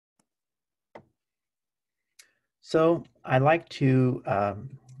So I'd like to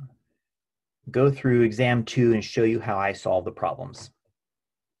go through exam 2 and show you how I solve the problems.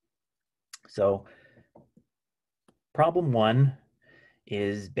 So problem 1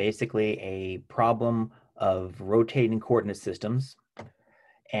 is basically a problem of rotating coordinate systems.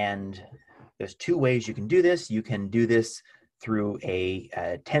 And there's two ways you can do this. You can do this through a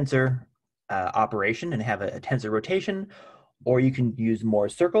tensor operation and have a tensor rotation, or you can use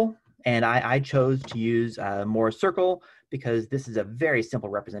Moore's circle. And I chose to use Moore's circle because this is a very simple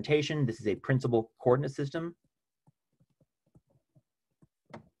representation. This is a principal coordinate system.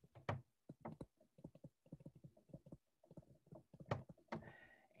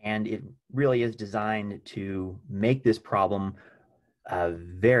 And it really is designed to make this problem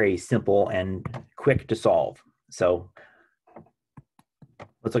very simple and quick to solve. So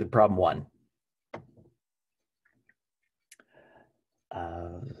let's look at problem 1.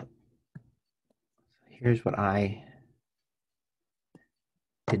 Here's what I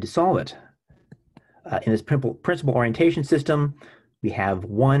did to solve it. In this principal orientation system, we have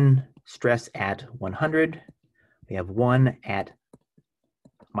one stress at 100. We have one at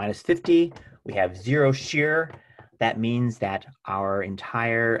minus 50. We have 0 shear. That means that our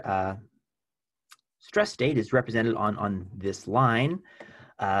entire stress state is represented on this line.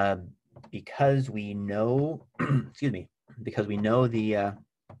 Because we know, because we know the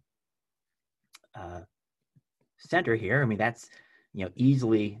center here. I mean, that's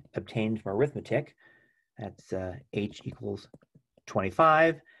easily obtained from arithmetic. That's h equals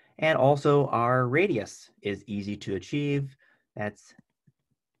 25, and also our radius is easy to achieve. That's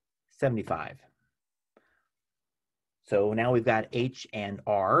 75. So now we've got h and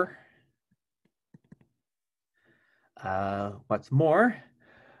r. What's more,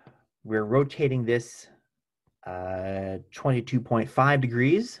 we're rotating this 22.5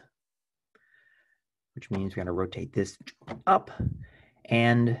 degrees, which means we're going to rotate this up,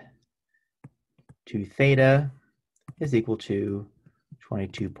 and 2 theta is equal to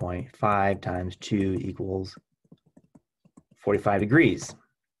 22.5 times 2 equals 45 degrees.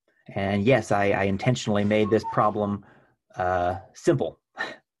 And yes, I intentionally made this problem simple.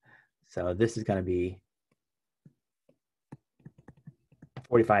 So this is going to be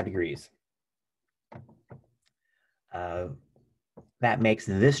 45 degrees. That makes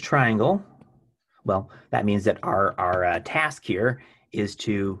this triangle, well, that means that our task here is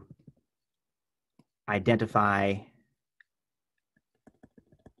to identify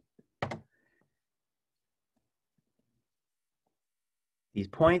these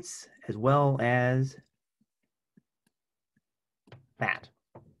points as well as that,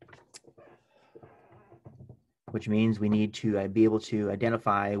 which means we need to be able to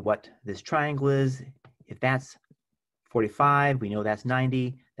identify what this triangle is. If that's 45, we know that's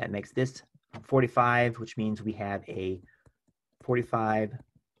 90. That makes this 45, which means we have a 45,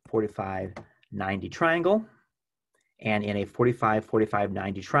 45, 90 triangle. And in a 45, 45,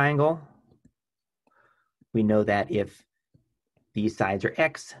 90 triangle, we know that if these sides are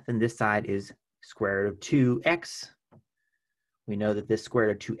x, then this side is square root of 2x. We know that this square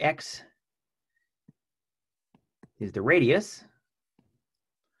root of 2x is the radius.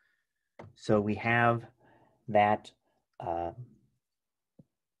 So we have that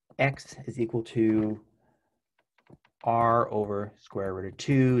x is equal to r over square root of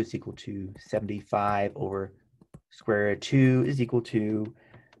 2 is equal to 75 over square root of 2 is equal to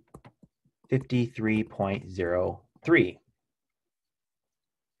 53.03.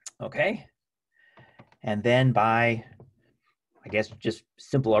 Okay, and then by, I guess, just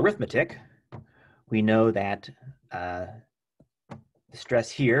simple arithmetic, we know that the stress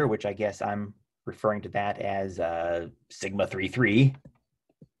here, which I guess I'm referring to that as sigma 33,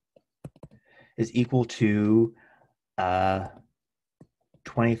 is equal to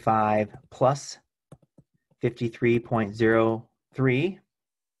 25 plus 53.03,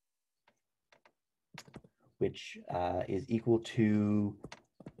 which is equal to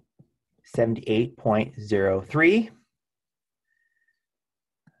 78.03.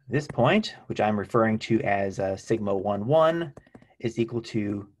 This point, which I'm referring to as sigma 11, is equal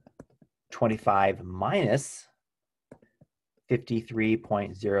to 25 minus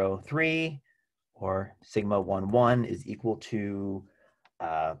 53.03, or sigma 11 is equal to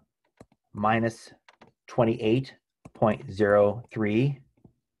minus 28.03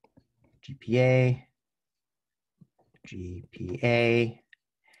 GPA,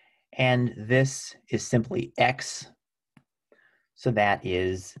 and this is simply x. So that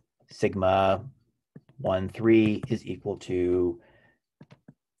is sigma 13 is equal to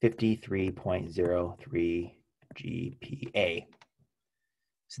 53.03 GPA.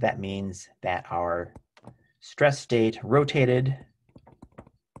 So that means that our stress state rotated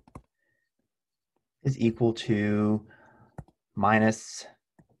is equal to minus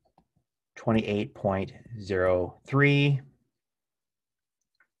 28.03,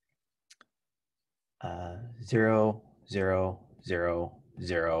 0, 0, 0,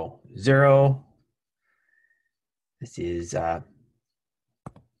 0, 0. This is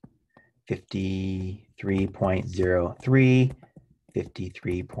 53.03,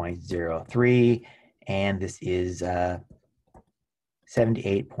 53.03, and this is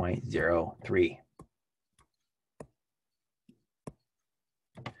 78.03.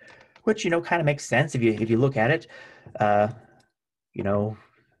 Which, kind of makes sense if you look at it.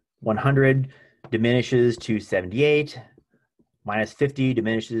 100 diminishes to 78, minus 50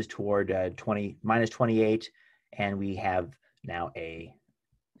 diminishes toward minus 28, and we have now a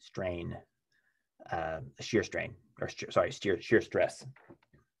strain, a shear strain, or shear stress.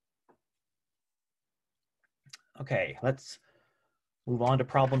 Okay, let's move on to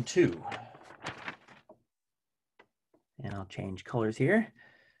problem 2. And I'll change colors here.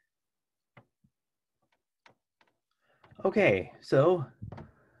 Okay, so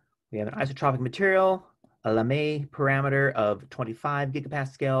we have an isotropic material, a Lamé parameter of 25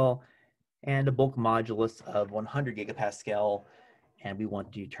 gigapascal, and a bulk modulus of 100 gigapascal, and we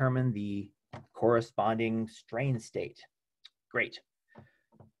want to determine the corresponding strain state. Great.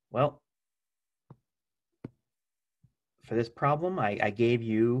 Well, for this problem, I gave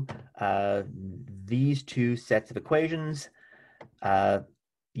you these two sets of equations.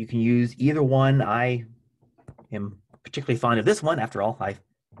 You can use either one. I am particularly fond of this one. After all, I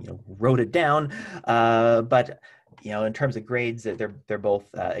wrote it down. But in terms of grades, they're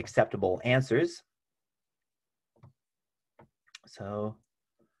both acceptable answers. So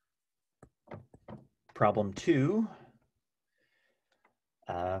problem 2,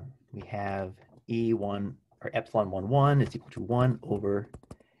 we have E1 or epsilon 1 is equal to 1 over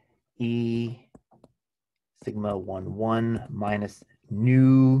E sigma 1 minus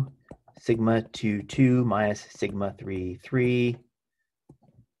nu sigma 2 minus sigma 3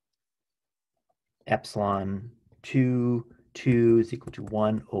 epsilon 2 is equal to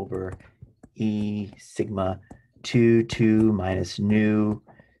 1 over E sigma 2 minus nu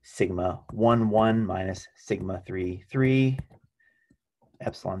sigma 1 minus sigma 3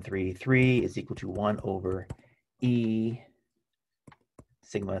 epsilon 3 is equal to 1 over E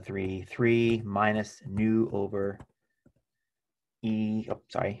sigma 3 minus nu over E,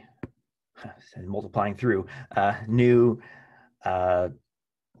 multiplying through, nu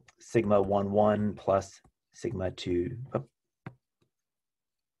sigma 1 plus sigma 2,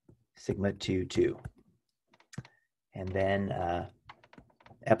 sigma 2. And then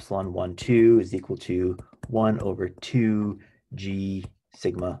epsilon 2 is equal to 1 over 2g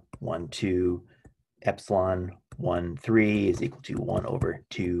sigma 1 epsilon 3 is equal to 1 over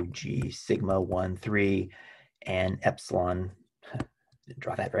 2g sigma 1 and epsilon, didn't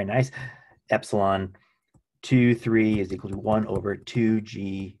draw that very nice, epsilon 2 is equal to 1 over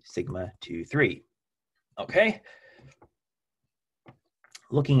 2g sigma 2 Okay.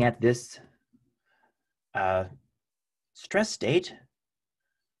 Looking at this stress state,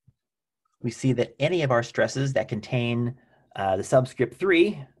 we see that any of our stresses that contain the subscript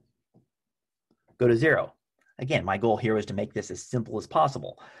 3 go to 0. Again, my goal here was to make this as simple as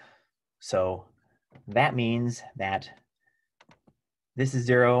possible. So that means that this is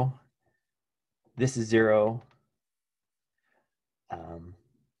 0, this is 0.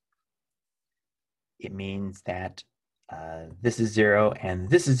 It means that this is 0 and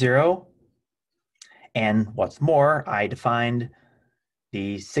this is 0. And what's more, I defined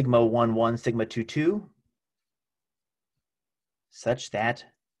the sigma 1 sigma 2 such that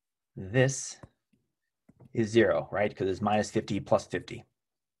this is 0, right? Because it's minus 50 plus 50.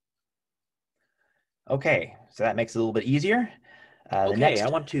 Okay, so that makes it a little bit easier. The next I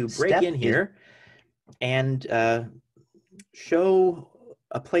want to break in here and show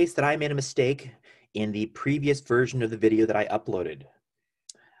a place that I made a mistake in the previous version of the video that I uploaded.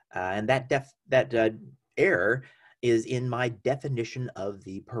 And that error is in my definition of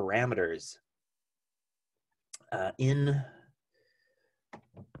the parameters. In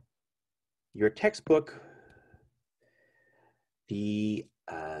your textbook, the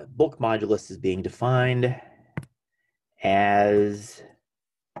bulk modulus is being defined as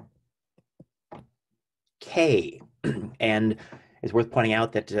K. And it's worth pointing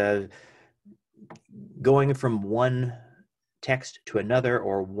out that going from one text to another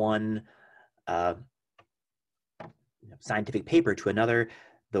or one scientific paper to another,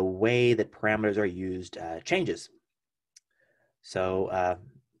 the way that parameters are used changes. So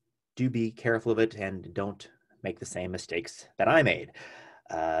do be careful of it and don't make the same mistakes that I made.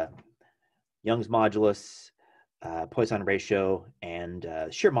 Young's modulus, Poisson ratio, and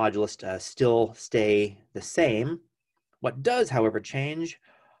shear modulus still stay the same. What does, however, change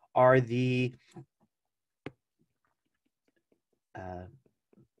are the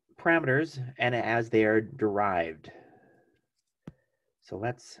parameters and as they are derived. So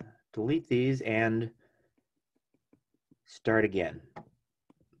let's delete these and start again.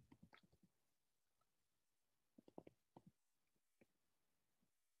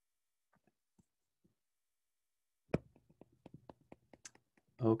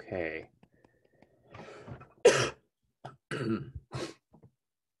 Okay.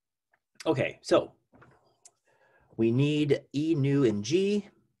 Okay, so we need E, nu, and G.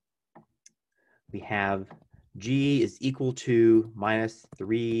 We have G is equal to minus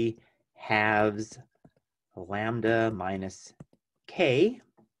 3 halves lambda minus K.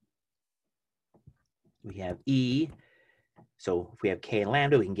 We have E. So if we have K and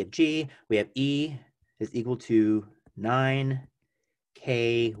lambda, we can get G. We have E is equal to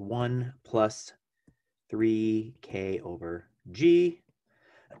 9K1 plus 3K over G.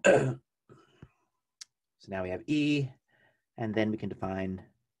 So now we have E, and then we can define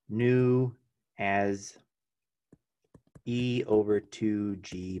nu as E over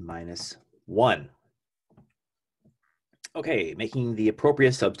 2G minus 1. Okay, making the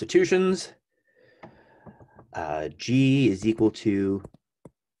appropriate substitutions. G is equal to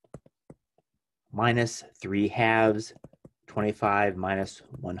minus 3 halves, 25 minus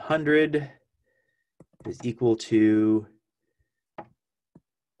 100 is equal to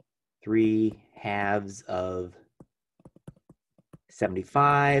 3 halves of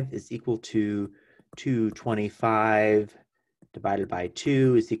 75 is equal to 225 divided by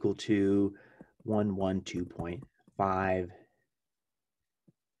 2 is equal to 112.5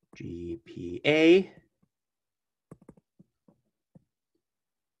 GPA.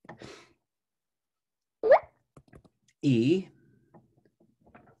 E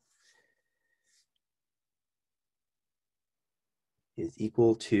is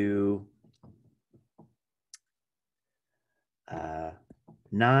equal to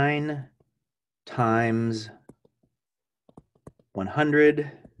 9 times 100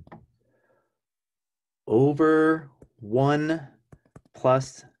 over 1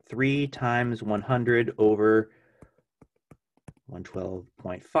 plus 3 times 100 over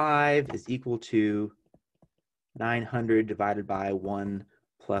 112.5 is equal to 900 divided by 1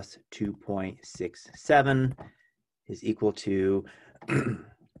 plus 2.67 is equal to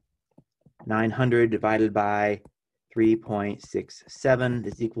 900 divided by 3.67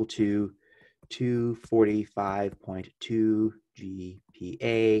 is equal to 245.2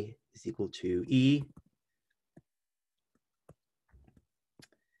 GPA is equal to E.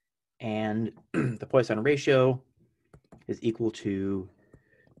 And the Poisson ratio is equal to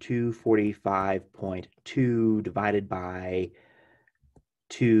 245.2 divided by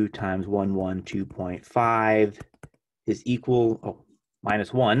 2 times 112.5 is equal,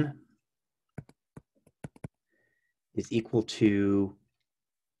 minus 1 is equal to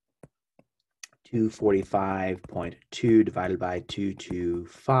 245.2 divided by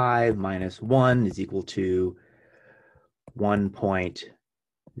 225 minus 1 is equal to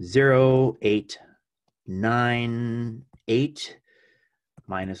 1.0898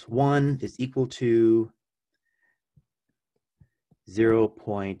 minus 1 is equal to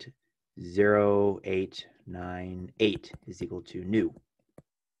 0.0898 is equal to nu.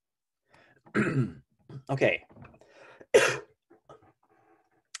 Okay.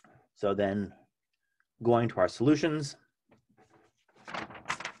 So then going to our solutions,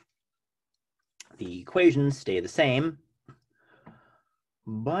 the equations stay the same,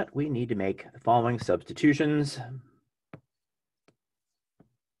 but we need to make the following substitutions.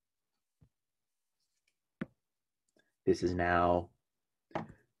 This is now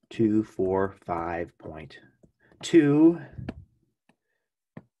 245.2,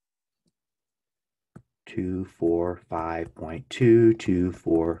 245.2,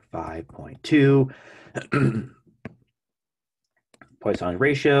 245.2. Poisson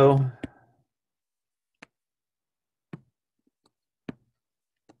ratio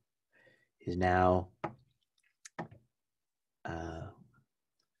is now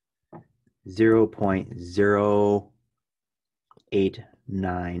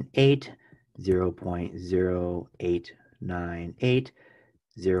 0.0898, 0.0898,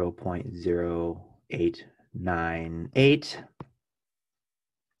 0.0898,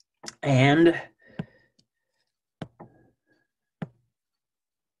 and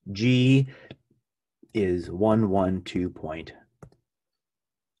G is 112.5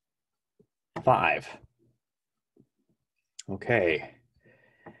 5. Okay.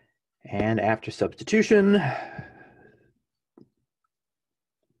 And after substitution,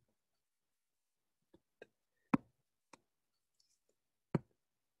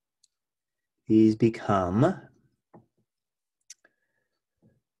 these become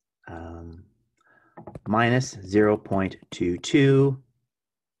minus 0.22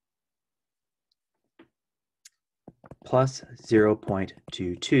 plus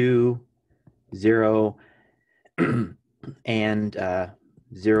 0.22, 0, and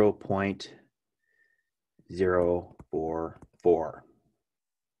 0.044.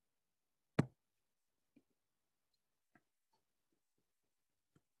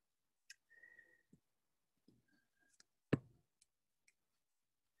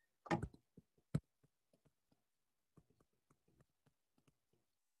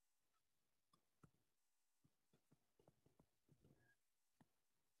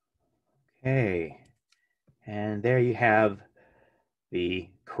 Okay, and there you have the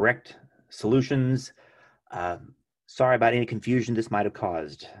correct solutions. Sorry about any confusion this might have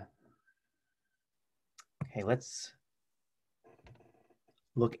caused. Okay, let's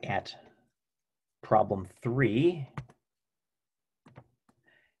look at problem 3.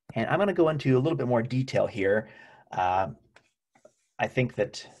 And I'm going to go into a little bit more detail here. I think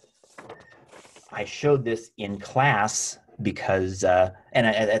that I showed this in class because, and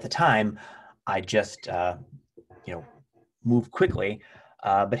at the time, I just, moved quickly.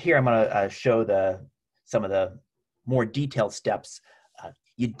 But here I'm going to show some of the more detailed steps.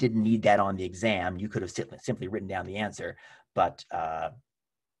 You didn't need that on the exam. You could have simply written down the answer, but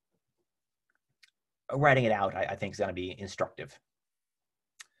writing it out, I think, is going to be instructive.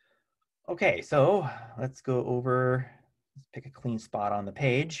 Okay, so let's go over, let's pick a clean spot on the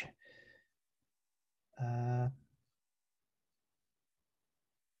page.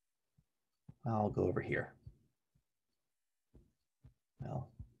 I'll go over here. Well,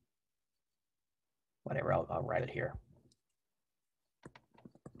 whatever, I'll write it here.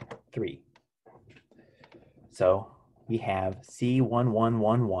 3. So we have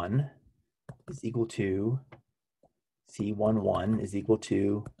C1111 is equal to C11 is equal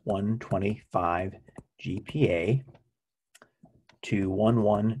to 125 GPA.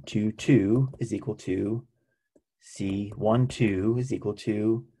 21122 is equal to C12 is equal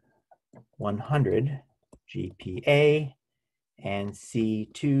to 100 GPA, and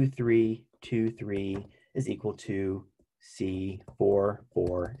C2323 is equal to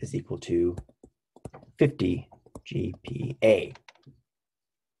C44 is equal to 50 GPA.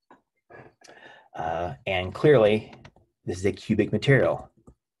 And clearly, this is a cubic material.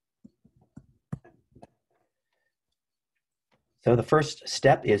 So the first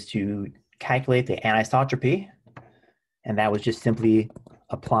step is to calculate the anisotropy, and that was just simply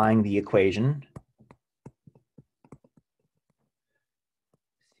applying the equation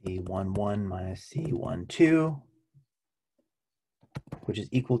C11 minus C12, which is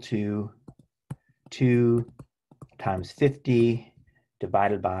equal to 2 times 50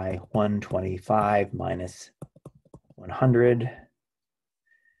 divided by 125 minus 100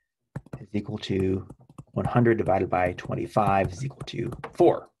 is equal to 100 divided by 25 is equal to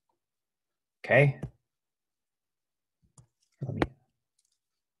 4. Okay.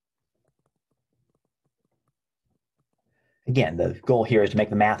 Again, the goal here is to make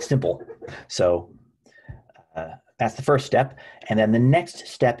the math simple. So that's the first step. And then the next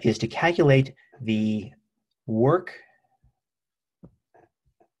step is to calculate the work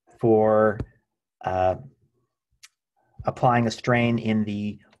for applying a strain in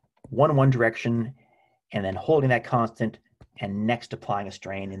the 1-1 direction and then holding that constant, and next applying a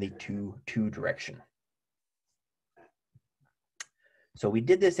strain in the 2-2 direction. So we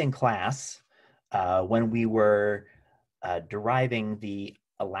did this in class when we were deriving the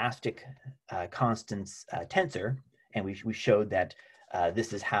elastic constants tensor, and we showed that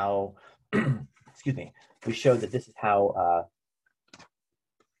this is how, excuse me, we showed that this is how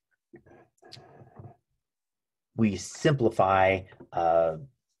we simplify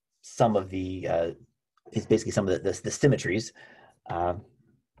some of the, it's basically some of the symmetries. But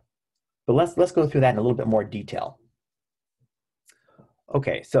let's go through that in a little bit more detail.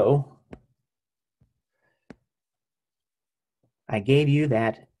 Okay, so I gave you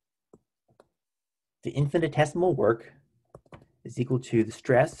that the infinitesimal work is equal to the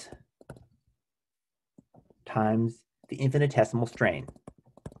stress times the infinitesimal strain.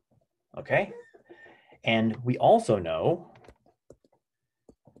 Okay? And we also know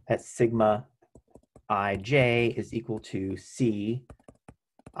that sigma ij is equal to C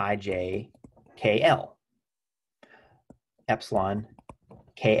ij KL, epsilon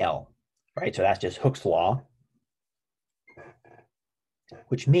KL. right? So that's just Hooke's law,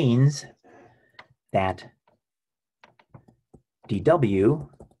 which means that dW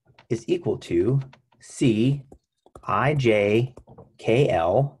is equal to C ij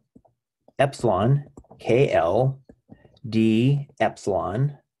KL epsilon KL d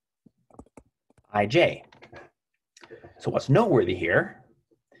epsilon ij. So what's noteworthy here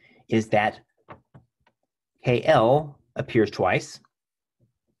is that KL appears twice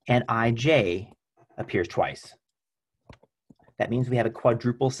and ij appears twice. That means we have a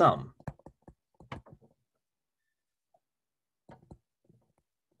quadruple sum.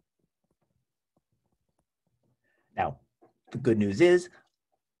 Now, the good news is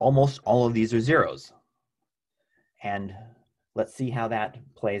almost all of these are zeros. And let's see how that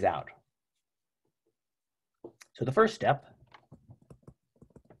plays out. So the first step,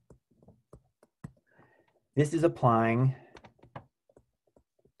 this is applying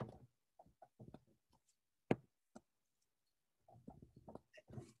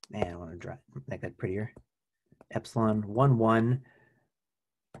I want to make that prettier. Epsilon 1, 1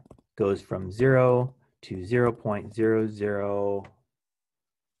 goes from 0 to 0.00. What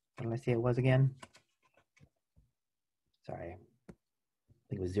did I say it was again? Sorry. I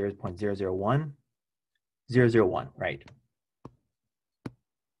think it was 0.001. 001, right.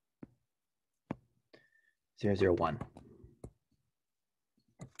 001.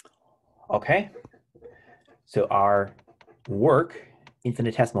 Okay. So our work,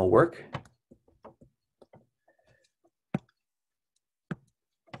 infinitesimal work,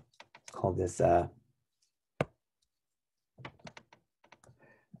 call this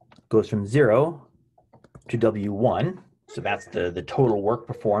goes from 0 to W1. So that's the total work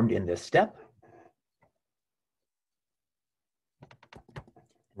performed in this step.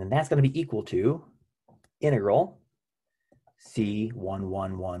 And then that's going to be equal to integral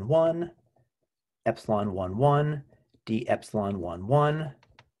C1111 epsilon 11 d epsilon 11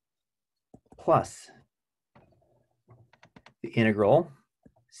 plus the integral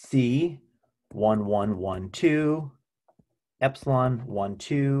C1112 epsilon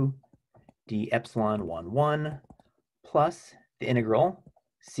 12 d epsilon 11 plus the integral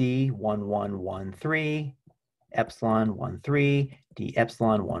C1113 epsilon 13 d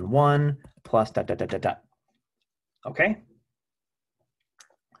epsilon 11 plus dot dot dot dot dot. Okay.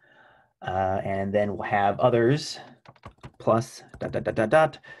 And then we'll have others plus dot dot dot dot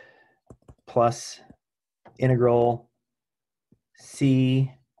dot plus integral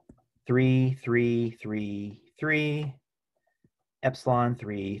C3333 epsilon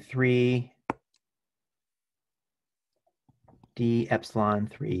 33 d epsilon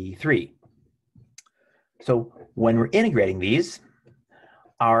 33. So when we're integrating these,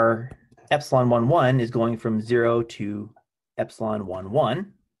 our epsilon 11 is going from 0 to epsilon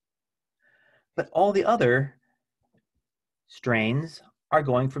 11, but all the other strains are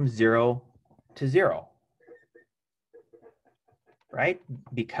going from 0 to 0, right?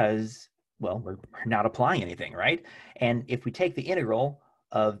 Because, well, we're not applying anything, right? And if we take the integral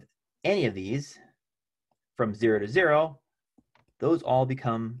of any of these from 0 to 0, those all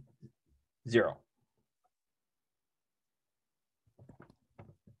become 0.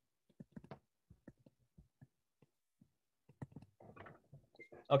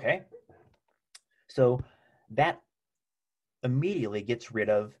 Okay, so that immediately gets rid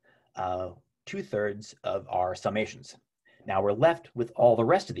of 2/3 of our summations. Now we're left with all the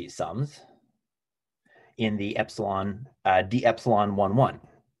rest of these sums in the epsilon, d epsilon 11.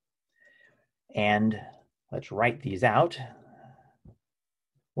 And let's write these out.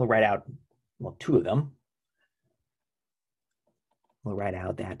 We'll write out, well, 2 of them. We'll write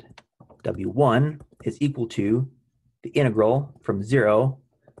out that W1 is equal to the integral from 0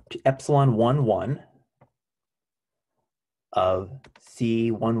 to epsilon 11 of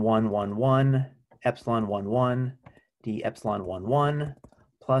C1111 epsilon 11 d epsilon 11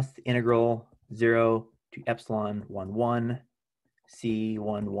 plus the integral 0 to epsilon 11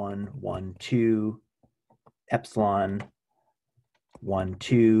 C1112 epsilon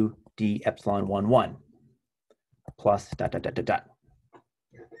 12 d epsilon 11 plus dot dot dot dot dot.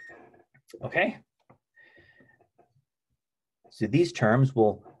 Okay. So these terms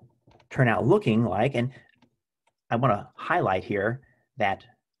will turn out looking like, and I want to highlight here that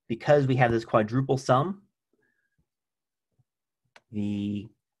because we have this quadruple sum, the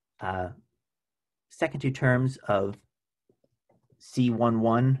second 2 terms of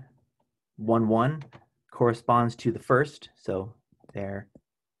C1111 corresponds to the first, so there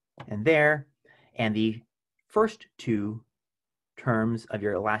and there, and the first 2 terms of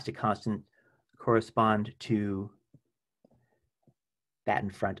your elastic constant correspond to that in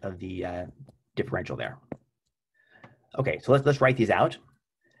front of the differential there. Okay, so let's write these out.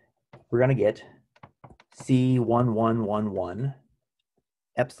 We're going to get C1111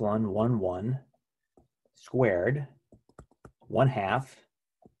 epsilon 11 squared 1/2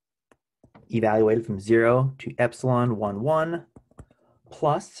 evaluated from 0 to epsilon 11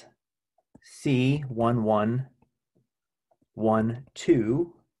 plus C1112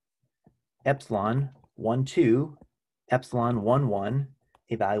 epsilon 12 epsilon 11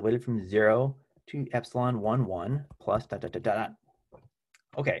 evaluated from 0 to epsilon 11 plus dot dot dot dot.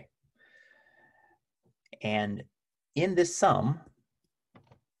 Okay. And in this sum,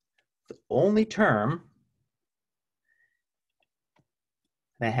 the only term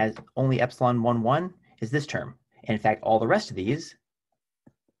that has only epsilon 11 is this term. And in fact, all the rest of these,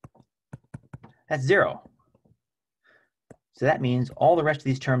 that's 0. So that means all the rest of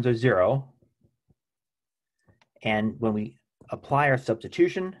these terms are 0. And when we apply our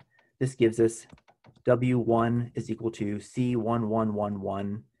substitution, this gives us W1 is equal to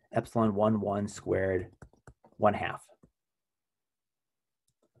C1111 epsilon 11 squared 1/2.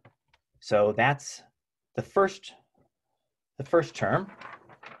 So that's the first term.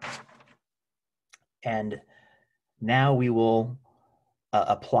 And now we will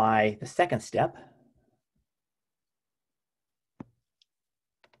apply the second step.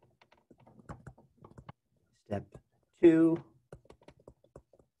 Step 2,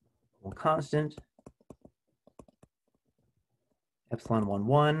 constant, epsilon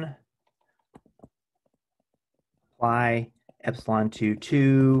 11, apply epsilon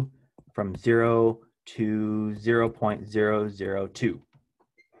 2 from 0 to 0.002.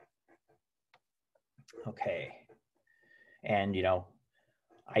 Okay, and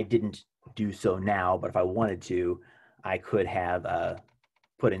I didn't do so now, but if I wanted to, I could have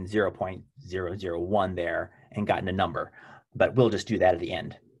put in 0.001 there and gotten a number, but we'll just do that at the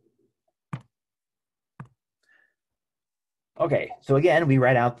end. Okay, so again, we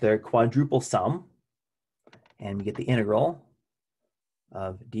write out the quadruple sum, and we get the integral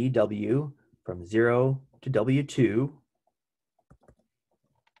of dw from 0 to w2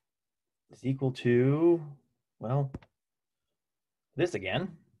 is equal to, well, this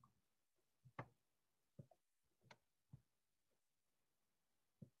again.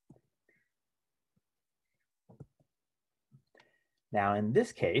 Now in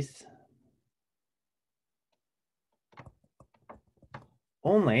this case,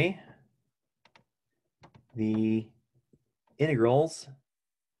 only the integrals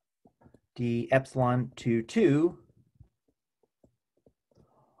d epsilon 2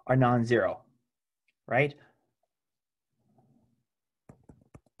 are non-zero, right?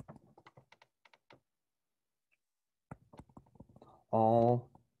 All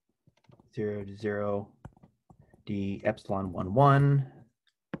 0 to 0 d epsilon 11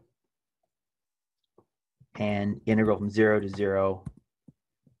 and integral from 0 to 0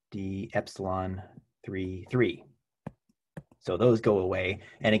 d epsilon 3. So those go away.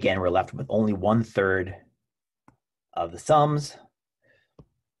 And again, we're left with only 1/3 of the sums.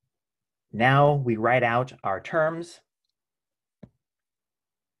 Now we write out our terms.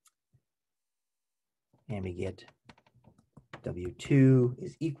 And we get W2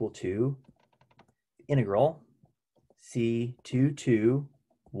 is equal to integral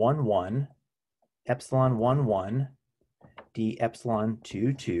C2211 epsilon 11 d epsilon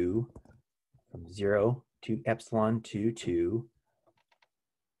 2 from 0 to epsilon 2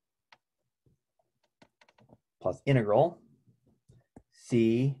 plus integral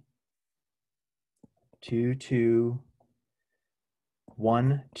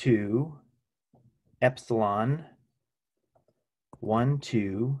C2212 epsilon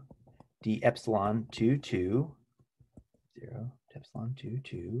 12 d epsilon 2 0 to epsilon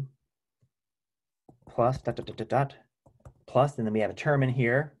 2 plus dot dot dot dot dot plus, and then we have a term in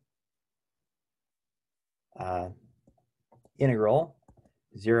here, integral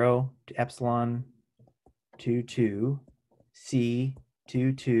 0 to epsilon 2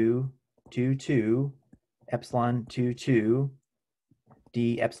 C2222 epsilon 2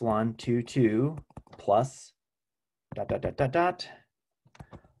 d epsilon 2 plus dot dot dot dot dot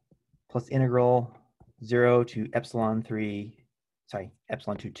plus integral 0 to epsilon 2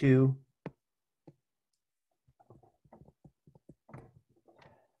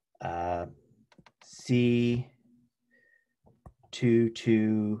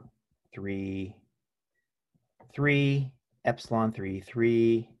 C2233 epsilon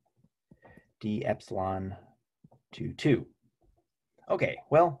 3 d epsilon 2. Okay,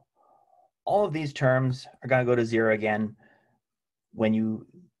 well, all of these terms are going to go to 0 again when you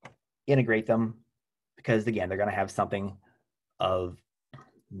integrate them, because again, they're going to have something of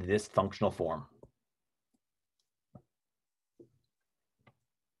this functional form.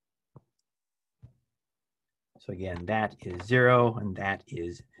 So again, that is 0, and that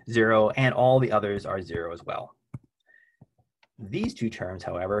is 0, and all the others are 0 as well. These two terms,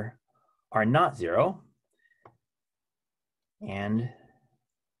 however, are not 0, and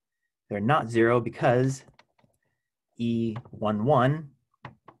they're not 0 because E11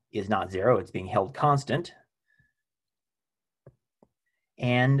 is not 0, it's being held constant,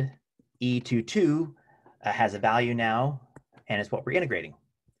 and E22 has a value now, and it's what we're integrating.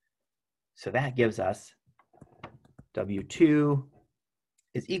 So that gives us W2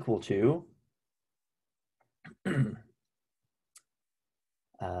 is equal to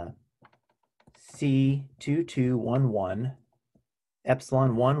C2211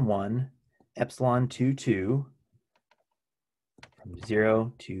 epsilon 11 epsilon 22 from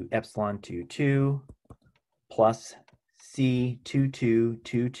 0 to epsilon 22 plus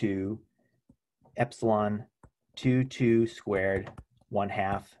C2222 epsilon 22 squared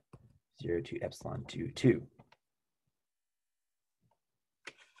 1/2 0 to epsilon 22.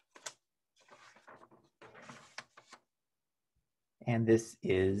 And this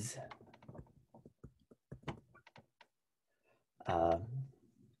is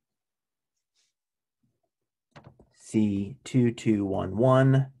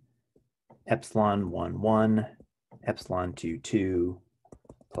C2211 epsilon 11 epsilon 22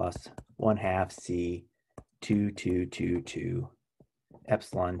 plus 1/2 C2222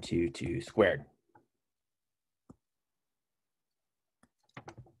 epsilon 22 squared.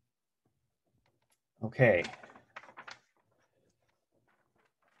 Okay.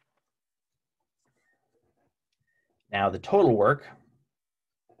 Now the total work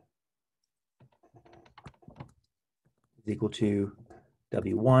is equal to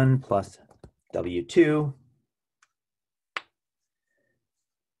W1 plus W2.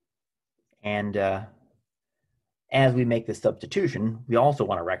 And as we make this substitution, we also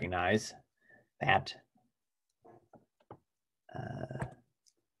want to recognize that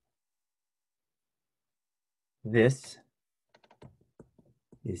this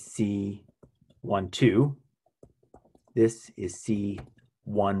is C12, this is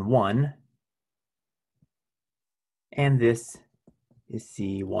C11, and this is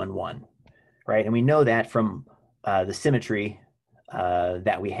C11, right? And we know that from the symmetry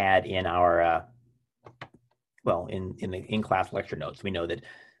that we had in our, well, in the in-class lecture notes. We know that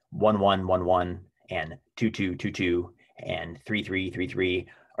 1, 1, 1, 1, and 2, 2, 2, 2, and 3, 3, 3, 3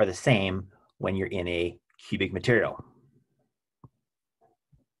 are the same when you're in a cubic material.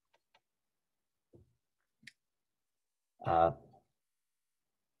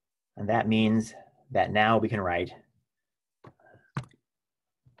 And that means that now we can write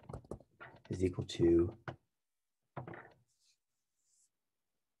is equal to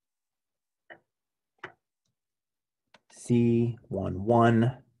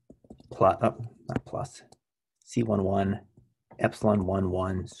C11 plus, not plus, C11 epsilon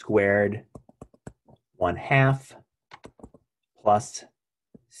 11 squared 1/2 plus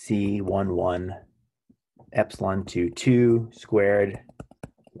C11 epsilon 22 squared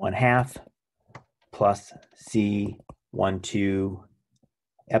 1/2 plus C12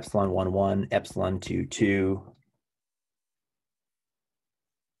 epsilon 11 epsilon 22.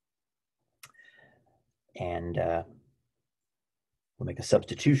 And we'll make a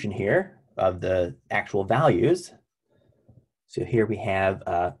substitution here of the actual values. So here we have,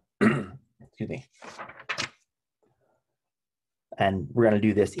 excuse me, and we're going to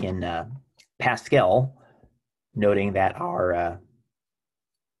do this in Pascal, noting that our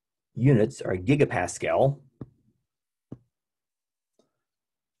units are gigapascal.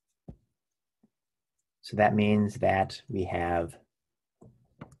 So that means that we have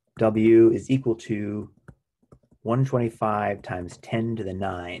W is equal to 125 times 10 to the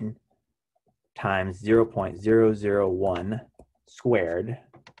 9 times 0.001 squared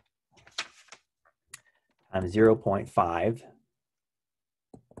times 0.5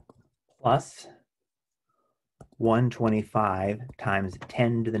 plus 125 times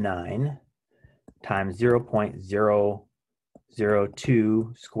 10 to the 9 times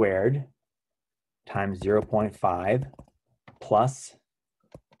 0.002 squared times 0.5 plus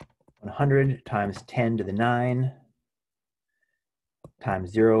 100 times 10 to the 9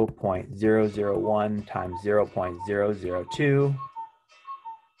 times 0.001 times 0.002,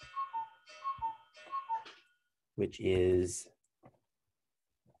 which is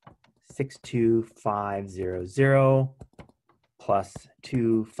 62500 plus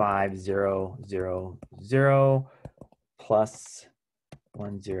 25000 plus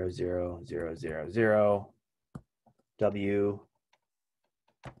 100000. W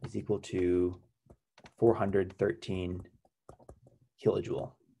is equal to 413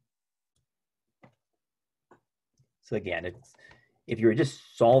 kilojoule. So again, if you're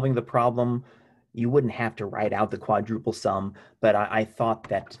just solving the problem, you wouldn't have to write out the quadruple sum, but I thought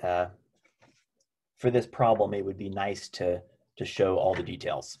that for this problem, it would be nice to show all the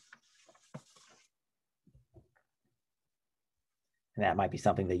details. And that might be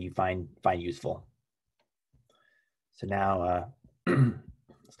something that you find useful. So now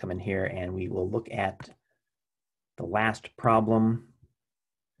let's come in here and we will look at the last problem,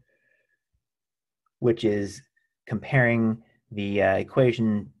 which is comparing the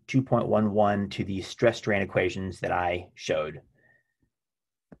equation 2.11 to the stress strain equations that I showed.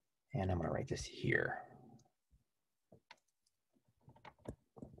 And I'm going to write this here.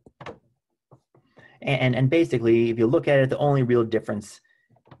 And basically, if you look at it, the only real difference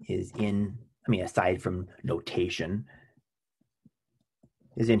is in, I mean, aside from notation,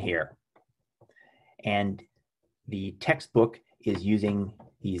 is in here. And the textbook is using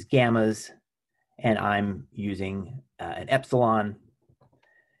these gammas, and I'm using an epsilon,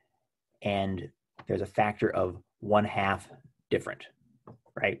 and there's a factor of 1/2 different,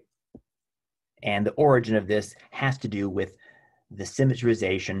 right? And the origin of this has to do with the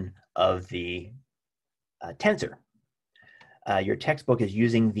symmetrization of the tensor. Your textbook is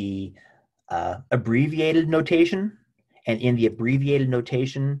using the abbreviated notation, and in the abbreviated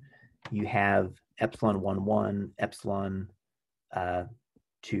notation, you have epsilon 1,1, epsilon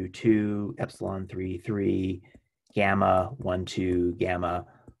 2,2, epsilon 3,3, gamma 1,2, gamma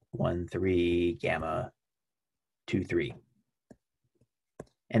 1,3, gamma 2,3.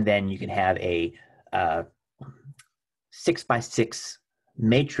 And then you can have a 6x6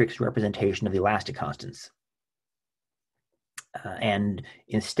 matrix representation of the elastic constants. And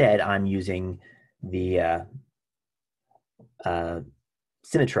instead, I'm using the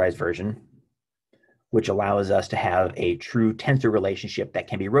symmetrized version, which allows us to have a true tensor relationship that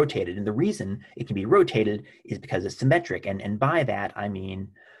can be rotated. And the reason it can be rotated is because it's symmetric. And by that, I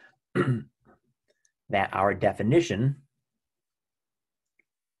mean that our definition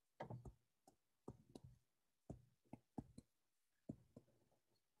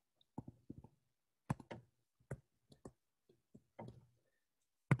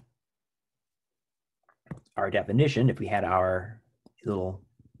if we had our little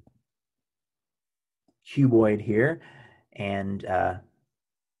cuboid here, and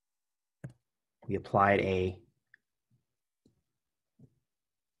we applied a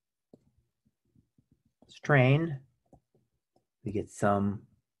strain, we get some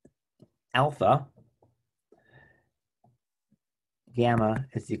alpha. Gamma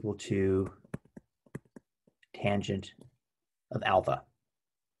is equal to tangent of alpha.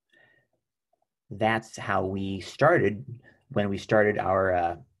 That's how we started when we started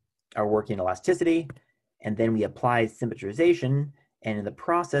our work in elasticity, and then we applied symmetrization, and in the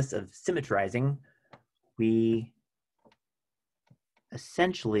process of symmetrizing, we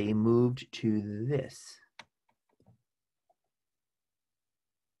essentially moved to this.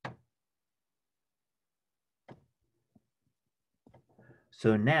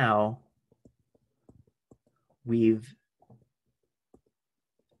 So now we've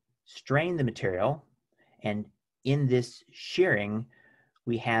strained the material, and in this shearing,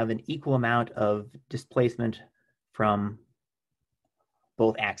 we have an equal amount of displacement from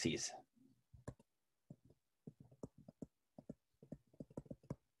both axes.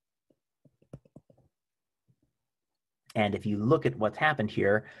 And if you look at what's happened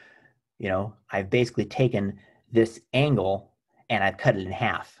here, you know, I've basically taken this angle and I've cut it in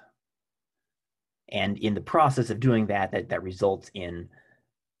half. And in the process of doing that, that results in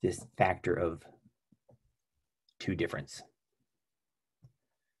this factor of 2 difference.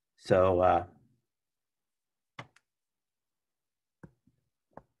 So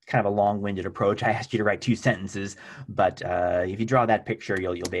kind of a long-winded approach. I asked you to write 2 sentences, but if you draw that picture,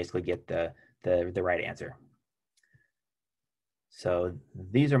 you'll basically get the right answer. So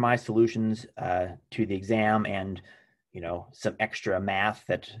these are my solutions to the exam, and you know, some extra math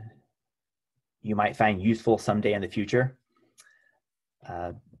that you might find useful someday in the future.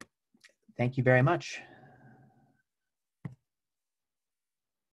 Thank you very much.